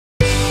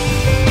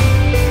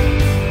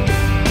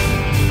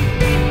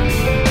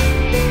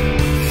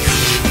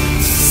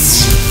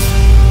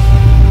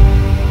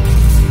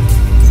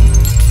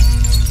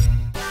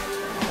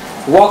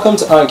Welcome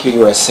to Onkyo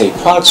USA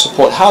product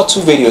support how-to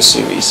video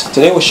series.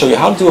 Today we'll show you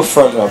how to do a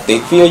firmware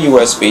update via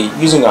USB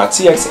using our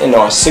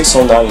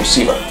TXNR609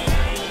 receiver.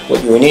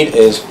 What you will need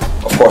is,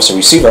 of course, a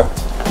receiver,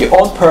 your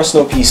own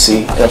personal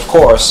PC, and of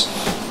course,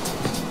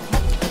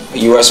 a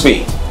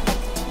USB.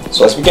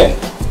 So let's begin.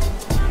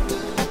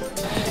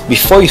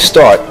 Before you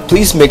start,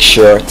 please make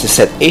sure to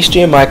set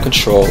HDMI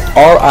control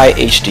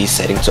RIHD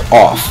setting to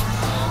off.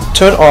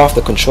 Turn off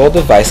the control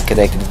device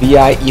connected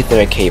via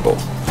Ethernet cable.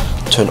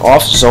 Turn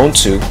off Zone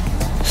 2.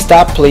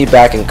 Stop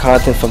playback and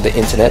content from the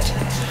internet,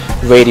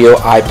 radio,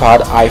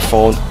 iPod,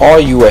 iPhone, or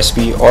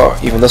USB, or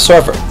even the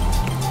server.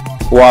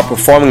 While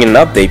performing an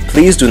update,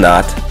 please do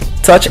not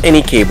touch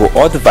any cable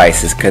or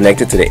devices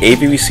connected to the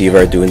AV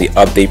receiver during the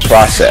update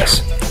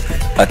process.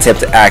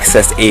 Attempt to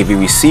access the AV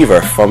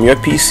receiver from your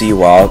PC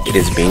while it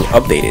is being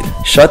updated.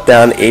 Shut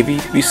down the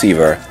AV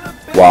receiver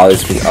while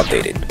it's being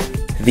updated.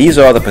 These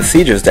are the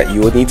procedures that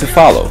you will need to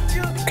follow.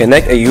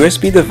 Connect a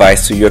USB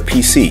device to your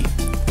PC.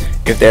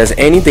 If there's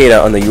any data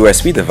on the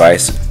USB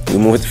device,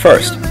 remove it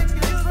first.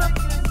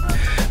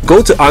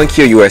 Go to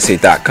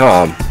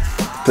OnkyoUSA.com,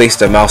 place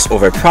the mouse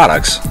over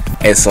products,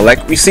 and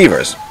select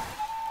receivers.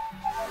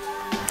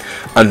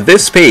 On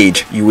this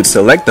page, you would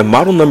select the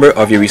model number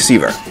of your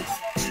receiver.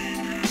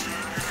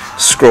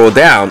 Scroll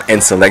down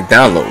and select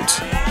downloads.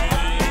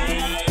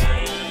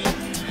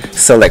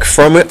 Select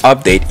Firmware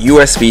Update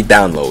USB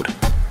Download.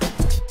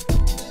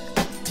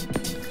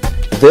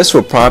 This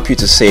will prompt you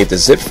to save the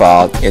zip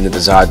file in the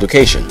desired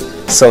location.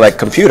 Select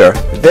Computer,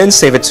 then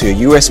save it to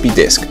your USB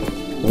disk.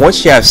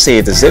 Once you have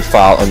saved the zip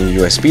file on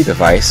your USB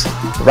device,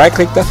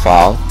 right-click the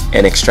file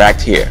and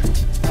extract here.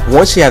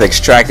 Once you have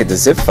extracted the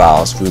zip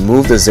files,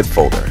 remove the zip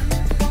folder.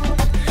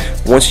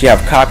 Once you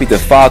have copied the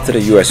file to the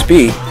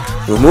USB,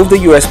 remove the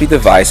USB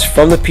device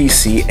from the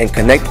PC and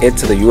connect it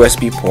to the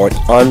USB port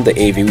on the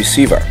AV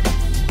receiver.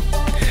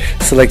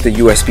 Select the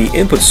USB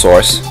input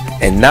source,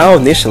 and now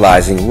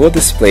initializing will be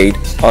displayed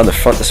on the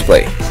front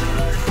display.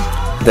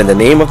 Then the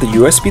name of the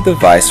USB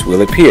device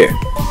will appear.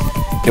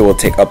 It will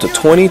take up to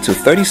 20 to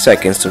 30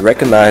 seconds to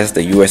recognize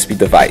the USB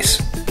device.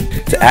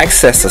 To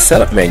access the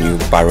setup menu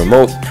by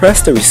remote,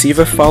 press the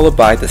receiver followed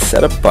by the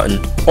setup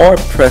button, or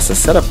press the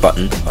setup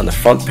button on the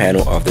front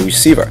panel of the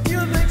receiver.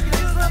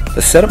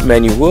 The setup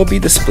menu will be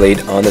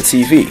displayed on the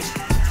TV.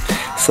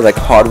 Select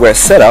Hardware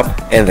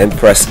Setup and then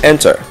press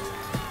Enter.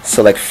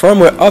 Select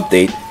Firmware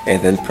Update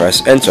and then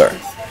press Enter.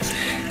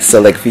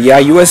 Select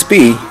VI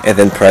USB and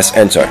then press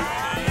Enter.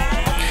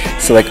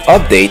 Select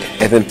Update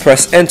and then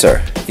press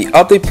Enter. The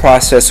update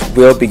process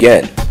will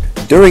begin.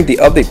 During the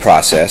update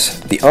process,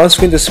 the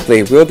on-screen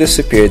display will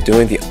disappear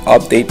during the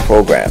update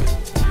program.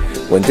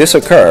 When this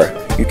occurs,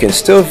 you can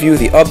still view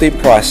the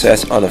update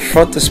process on the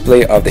front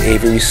display of the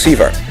AV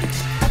receiver.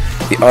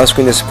 The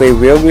on-screen display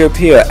will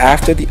reappear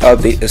after the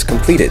update is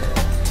completed,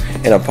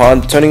 and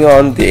upon turning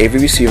on the AV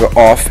receiver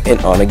off and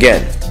on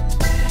again.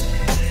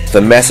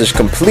 The message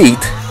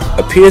Complete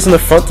appears on the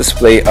front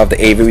display of the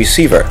AV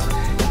receiver,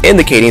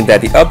 indicating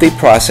that the update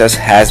process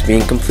has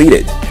been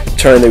completed.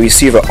 Turn the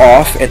receiver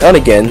off and on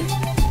again,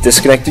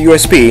 disconnect the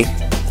USB,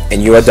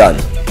 and you are done.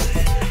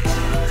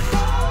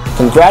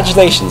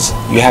 Congratulations,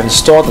 you have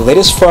installed the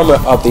latest firmware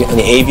update on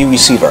the AV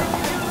receiver.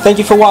 Thank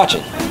you for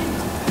watching.